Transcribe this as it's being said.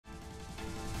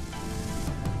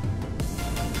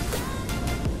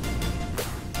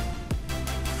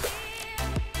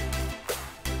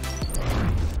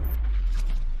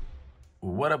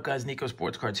What up, guys? Nico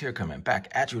Sports Cards here, coming back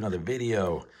at you another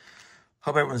video.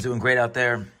 Hope everyone's doing great out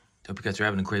there. Hope you guys are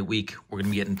having a great week. We're going to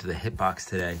be getting into the hitbox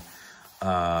today.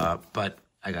 But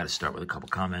I got to start with a couple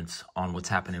comments on what's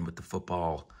happening with the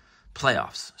football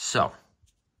playoffs. So,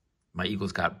 my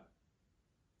Eagles got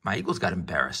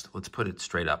embarrassed. Let's put it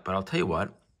straight up. But I'll tell you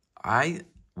what, I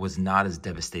was not as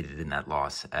devastated in that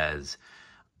loss as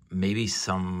maybe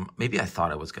I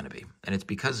thought I was going to be. And it's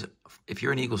because if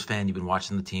you're an Eagles fan, you've been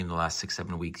watching the team the last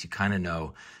 6-7 weeks, you kind of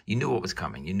know, you knew what was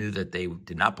coming. You knew that they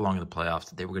did not belong in the playoffs,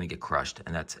 that they were going to get crushed,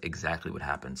 and that's exactly what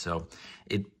happened. So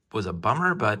it was a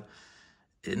bummer, but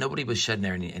nobody was shedding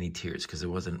any tears because it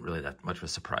wasn't really that much of a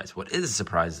surprise. What is a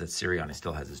surprise is that Sirianni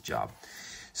still has his job.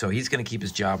 So he's going to keep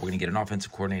his job. We're going to get an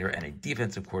offensive coordinator and a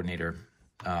defensive coordinator.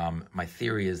 My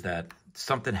theory is that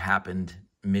something happened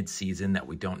mid-season that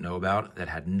we don't know about that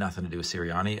had nothing to do with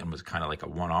Sirianni and was kind of like a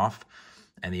one-off.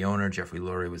 And the owner, Jeffrey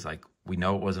Lurie, was like, we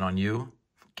know it wasn't on you.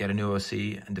 Get a new OC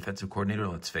and defensive coordinator.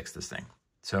 Let's fix this thing.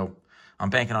 So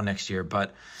I'm banking on next year.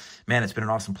 But, man, it's been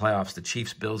an awesome playoffs. The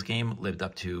Chiefs-Bills game lived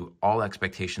up to all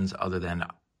expectations other than,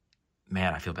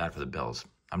 man, I feel bad for the Bills.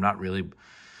 I'm not really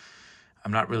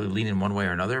leaning one way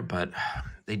or another, but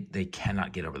they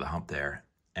cannot get over the hump there.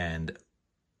 And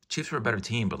Chiefs were a better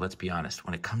team, but let's be honest.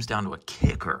 When it comes down to a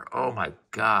kicker, oh my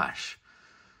gosh,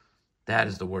 that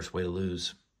is the worst way to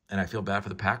lose. And I feel bad for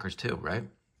the Packers too, right?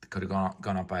 They could have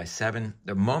gone up by 7.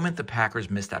 The moment the Packers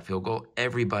missed that field goal,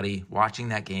 everybody watching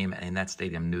that game and in that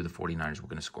stadium knew the 49ers were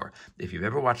going to score. If you've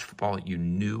ever watched football, you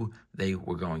knew they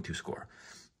were going to score.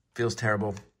 Feels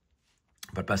terrible,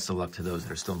 but best of luck to those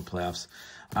that are still in the playoffs.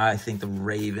 I think the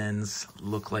Ravens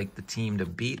look like the team to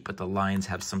beat, but the Lions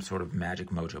have some sort of magic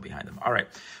mojo behind them. All right,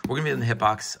 we're going to be in the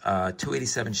hitbox.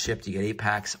 $287 shipped. You get 8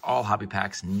 packs, all hobby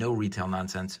packs, no retail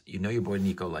nonsense. You know your boy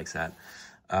Nico likes that.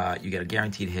 You get a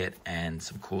guaranteed hit and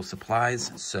some cool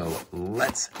supplies. So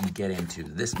let's get into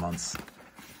this month's.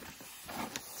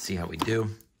 See how we do.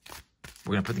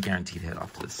 We're going to put the guaranteed hit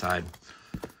off to the side.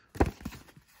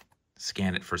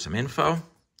 Scan it for some info.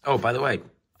 Oh, by the way,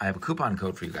 I have a coupon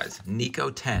code for you guys.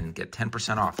 Nico10. Get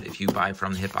 10% off if you buy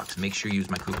from the hitbox. Make sure you use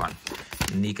my coupon.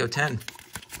 Nico10.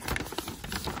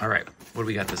 All right, what do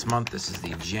we got this month? This is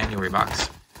the January box.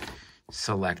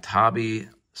 Select Hobby,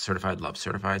 Certified Love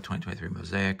Certified, 2023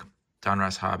 Mosaic,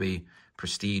 Donruss Hobby,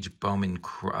 Prestige, Bowman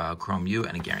Chrome U,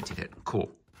 and a guaranteed hit.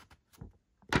 Cool.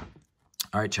 All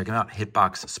right, check them out.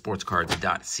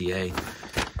 Hitboxsportscards.ca.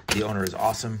 The owner is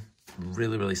awesome.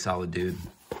 Really, really solid dude.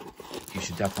 You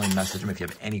should definitely message him. If you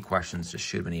have any questions, just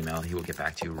shoot him an email. He will get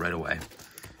back to you right away.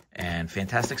 And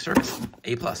fantastic service.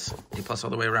 A+. A+ all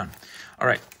the way around. All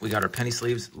right, we got our penny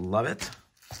sleeves. Love it.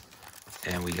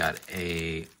 And we got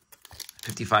a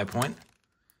 55 point.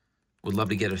 Would love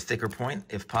to get a thicker point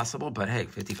if possible, but hey,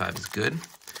 55 is good.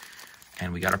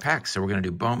 And we got our packs. So we're going to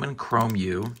do Bowman Chrome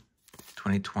U,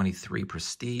 2023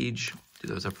 Prestige. Do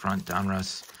those up front.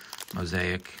 Donruss,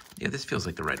 Mosaic. Yeah, this feels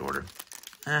like the right order.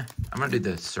 I'm going to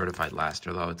do the certified last,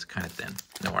 although it's kind of thin.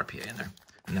 No RPA in there.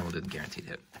 And then we'll do the guaranteed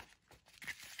hit.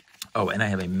 Oh, and I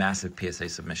have a massive PSA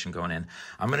submission going in.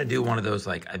 I'm going to do one of those,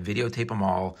 like, I videotape them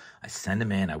all. I send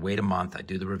them in. I wait a month. I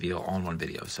do the reveal all in one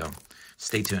video. So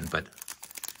stay tuned. But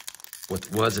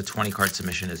what was a 20-card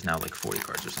submission is now like 40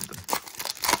 cards or something.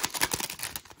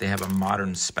 They have a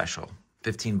modern special.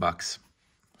 $15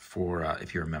 for,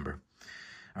 if you remember.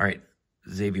 All right.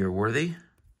 Xavier Worthy.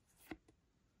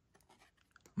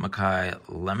 Makai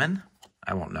Lemon.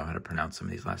 I won't know how to pronounce some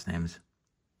of these last names.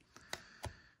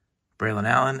 Braylon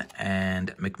Allen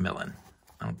and McMillan.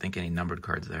 I don't think any numbered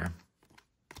cards there.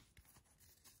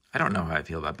 I don't know how I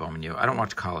feel about Bowman U. I don't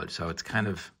watch college, so it's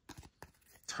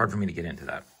hard for me to get into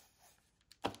that.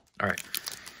 All right.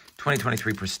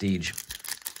 2023 Prestige.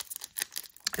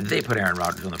 They put Aaron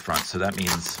Rodgers on the front, so that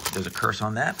means there's a curse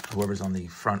on that. Whoever's on the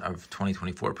front of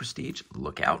 2024 Prestige,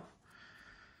 look out.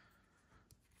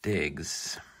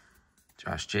 Diggs.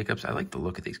 Josh Jacobs. I like the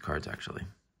look of these cards, actually.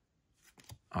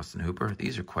 Austin Hooper.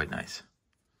 These are quite nice.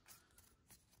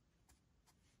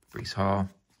 Brees Hall.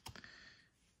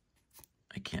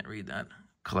 I can't read that.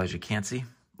 Kalijah Cansey.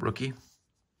 Rookie.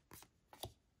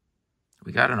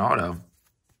 We got an auto.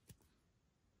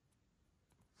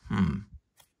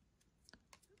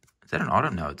 Is that an auto?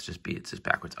 No, it's just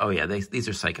backwards. Oh, yeah, these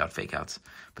are psych out, fake outs.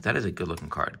 But that is a good-looking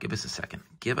card. Give us a second.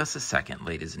 Give us a second,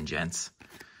 ladies and gents.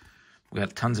 We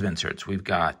got tons of inserts. We've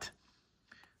got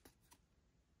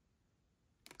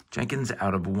Jenkins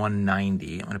out of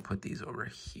 190. I'm going to put these over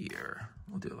here.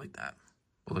 We'll do it like that.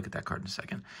 We'll look at that card in a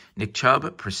second. Nick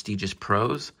Chubb, Prestigious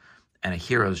Pros, and a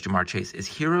Heroes, Jamar Chase. Is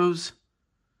Heroes?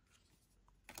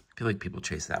 I feel like people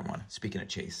chase that one. Speaking of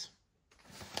Chase.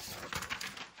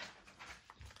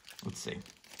 Let's see.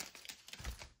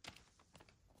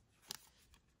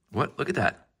 What? Look at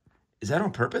that. Is that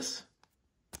on purpose?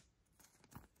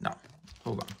 No.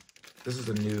 Hold on. This is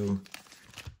a new...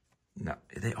 No,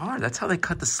 they are. That's how they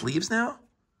cut the sleeves now?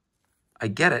 I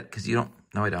get it, because you don't...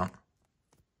 No, I don't.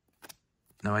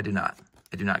 No, I do not.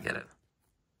 I do not get it.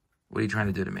 What are you trying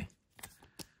to do to me?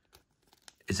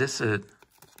 Is this a...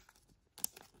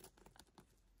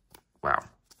 Wow.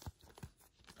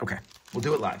 Okay, we'll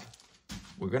do it live.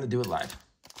 We're going to do it live.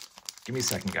 Give me a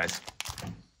second, guys.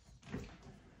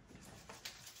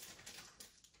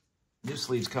 New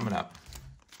sleeves coming up.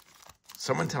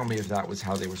 Someone tell me if that was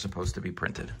how they were supposed to be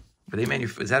printed. Were they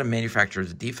is that a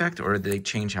manufacturer's defect, or did they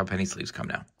change how penny sleeves come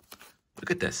now?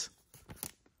 Look at this.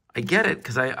 I get it,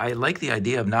 because I like the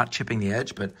idea of not chipping the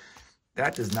edge, but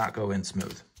that does not go in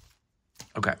smooth.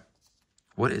 Okay.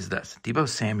 What is this? Deebo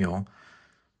Samuel.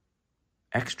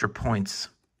 Extra points.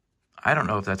 I don't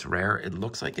know if that's rare. It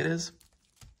looks like it is.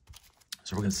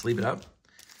 So we're going to sleeve it up,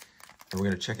 and we're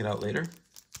going to check it out later,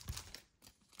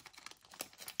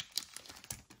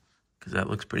 because that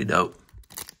looks pretty dope.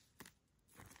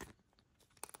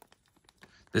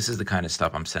 This is the kind of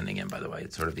stuff I'm sending in, by the way.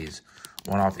 It's sort of these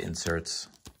one-off inserts.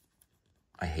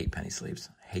 I hate penny sleeves.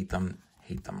 Hate them.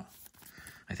 Hate them.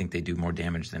 I think they do more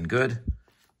damage than good.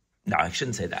 No, I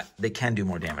shouldn't say that. They can do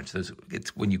more damage.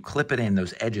 It's when you clip it in,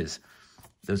 those edges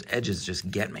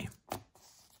just get me.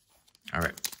 All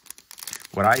right.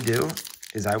 What I do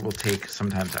is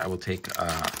sometimes I will take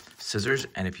scissors,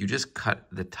 and if you just cut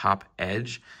the top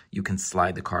edge, you can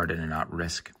slide the card in and not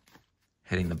risk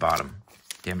hitting the bottom,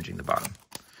 damaging the bottom.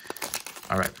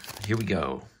 All right, here we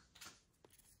go.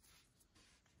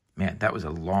 Man, that was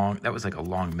like a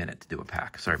long minute to do a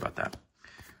pack. Sorry about that.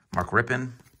 Mark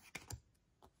Rippon.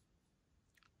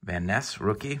 Van Ness,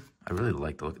 rookie. I really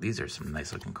like the look. These are some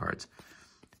nice looking cards.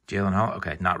 Jalen Hall.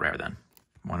 Okay, not rare then.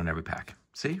 One in every pack.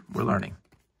 See, we're learning.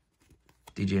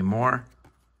 DJ Moore.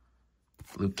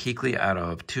 Luke Kuechly out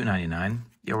of $2.99.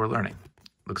 Yeah, we're learning.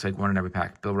 Looks like one in every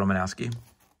pack. Bill Romanowski.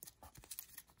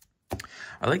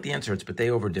 I like the inserts, but they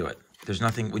overdo it. There's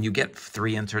nothing, when you get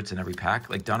 3 inserts in every pack,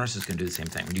 like Donruss is going to do the same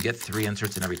thing. When you get 3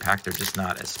 inserts in every pack, they're just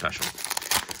not as special.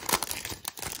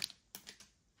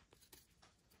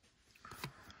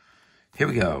 Here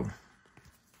we go.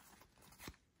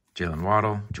 Jalen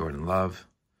Waddle, Jordan Love.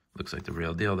 Looks like the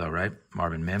real deal though, right?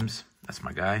 Marvin Mims, that's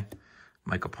my guy.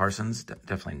 Michael Parsons,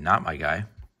 definitely not my guy.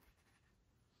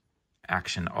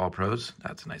 Action All-Pros,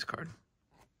 that's a nice card,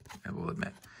 I will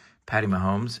admit. Patty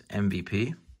Mahomes,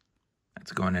 MVP.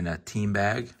 That's going in a team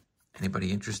bag.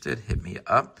 Anybody interested, hit me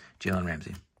up. Jalen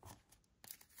Ramsey.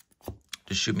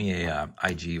 Just shoot me a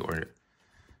IG or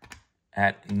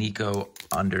at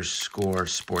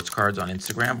Nico_sportscards on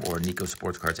Instagram, or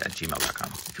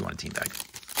nicosportscards@gmail.com if you want a team bag.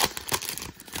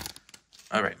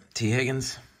 All right, T.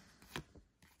 Higgins.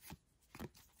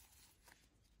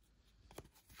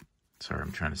 Sorry,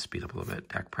 I'm trying to speed up a little bit.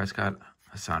 Dak Prescott,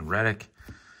 Hassan Reddick.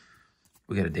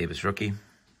 We got a Davis rookie.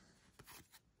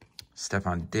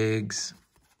 Stephon Diggs.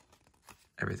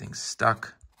 Everything's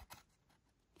stuck.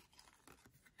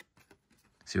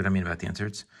 See what I mean about the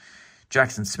inserts?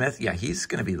 Jackson Smith, yeah, he's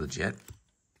going to be legit.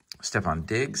 Stephon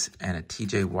Diggs and a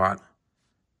TJ Watt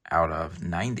out of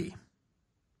 90.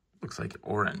 Looks like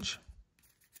orange.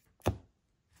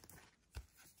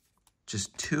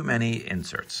 Just too many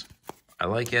inserts. I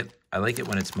like it. I like it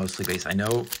when it's mostly base. I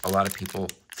know a lot of people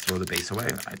throw the base away.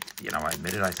 I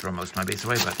admit it, I throw most of my base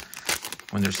away, but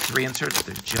when there's 3 inserts,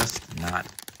 they're just not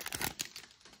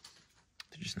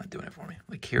doing it for me.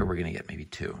 Like here, we're gonna get maybe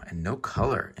 2, and no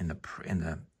color in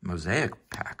the Mosaic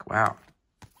pack. Wow.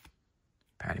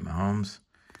 Patty Mahomes,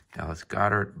 Dallas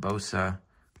Goedert, Bosa,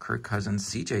 Kirk Cousins,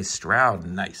 CJ Stroud,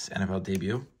 nice NFL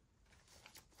debut.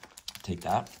 Take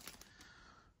that.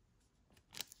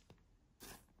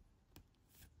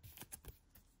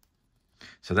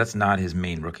 So that's not his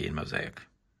main rookie in Mosaic.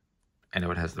 I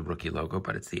know it has the rookie logo,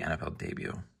 but it's the NFL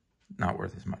debut. Not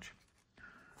worth as much.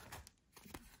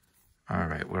 All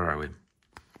right, where are we?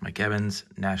 Mike Evans,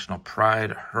 National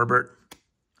Pride, Herbert,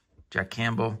 Jack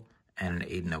Campbell, and an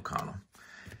Aiden O'Connell.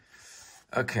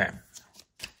 Okay.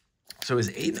 So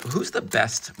who's the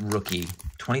best rookie,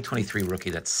 2023 rookie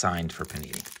that's signed for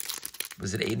Panini?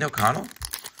 Was it Aiden O'Connell?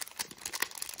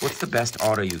 What's the best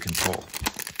auto you can pull?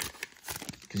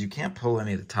 Because you can't pull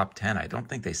any of the top 10. I don't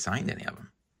think they signed any of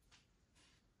them.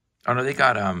 Oh, no, they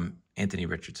got Anthony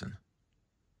Richardson.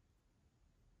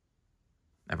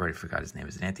 I've already forgot his name.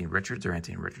 Is it Anthony Richards or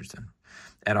Anthony Richardson?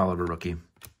 Ed Oliver, rookie.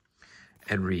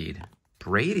 Ed Reed.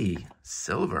 Brady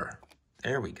Silver.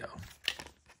 There we go.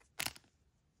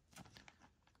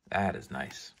 That is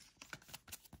nice.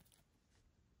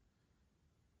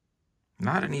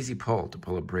 Not an easy pull to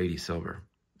pull a Brady Silver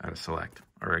out of Select.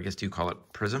 Or I guess, do you call it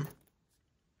Prism?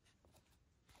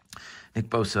 Nick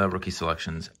Bosa, rookie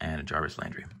selections, and Jarvis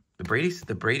Landry. The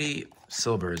Brady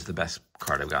Silver is the best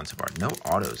card I've gotten so far. No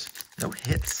autos, no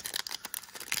hits.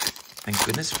 Thank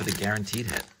goodness for the guaranteed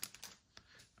hit.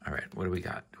 All right, what do we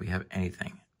got? Do we have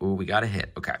anything? Oh, we got a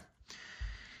hit. Okay.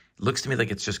 Looks to me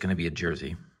like it's just going to be a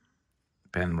jersey.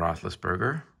 Ben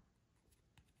Roethlisberger.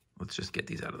 Let's just get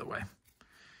these out of the way.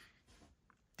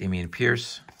 Dameon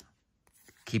Pierce.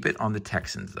 Keep it on the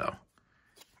Texans, though.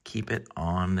 Keep it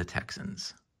on the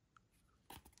Texans.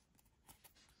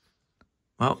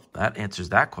 Well, that answers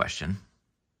that question.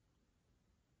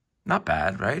 Not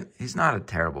bad, right? He's not a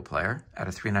terrible player at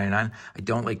a $3.99. I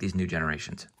don't like these new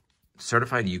generations.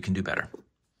 Certified, you can do better.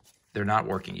 They're not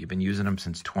working. You've been using them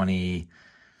since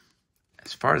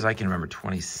as far as I can remember,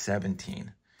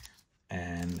 2017.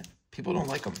 And people don't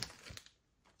like them.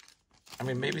 I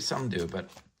mean, maybe some do, but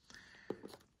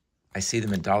I see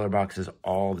them in dollar boxes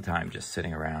all the time, just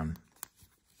sitting around.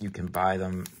 You can buy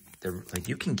them. They're like,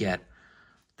 you can get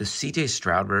the CJ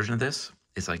Stroud version of this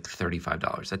is like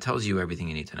 $35. That tells you everything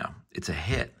you need to know. It's a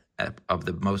hit of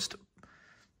the most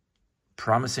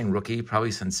promising rookie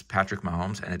probably since Patrick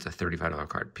Mahomes, and it's a $35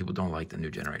 card. People don't like the new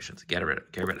generations. Get rid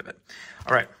of it.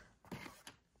 All right.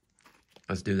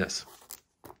 Let's do this.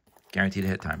 Guaranteed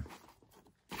hit time.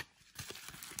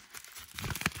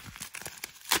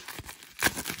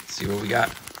 Let's see what we got.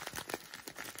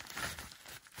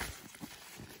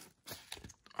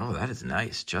 Oh, that is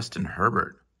nice. Justin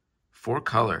Herbert.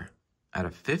 4-color out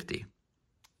of 50.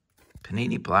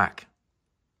 Panini Black.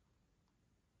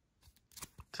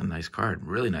 It's a nice card.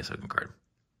 Really nice looking card.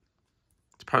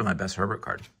 It's probably my best Herbert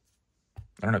card.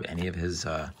 I don't have any of his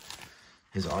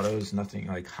autos. Nothing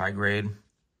like high grade.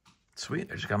 Sweet.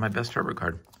 I just got my best Herbert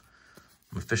card.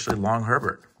 I'm officially long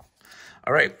Herbert.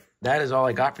 All right. That is all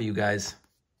I got for you guys.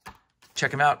 Check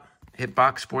them out.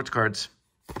 Hitbox Sports Cards.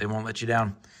 They won't let you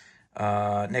down.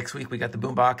 Next week, we got the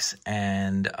Boombox,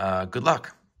 and good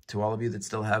luck to all of you that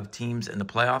still have teams in the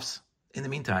playoffs. In the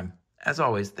meantime, as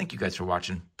always, thank you guys for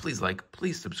watching. Please like,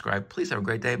 please subscribe. Please have a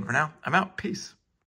great day. But for now, I'm out. Peace.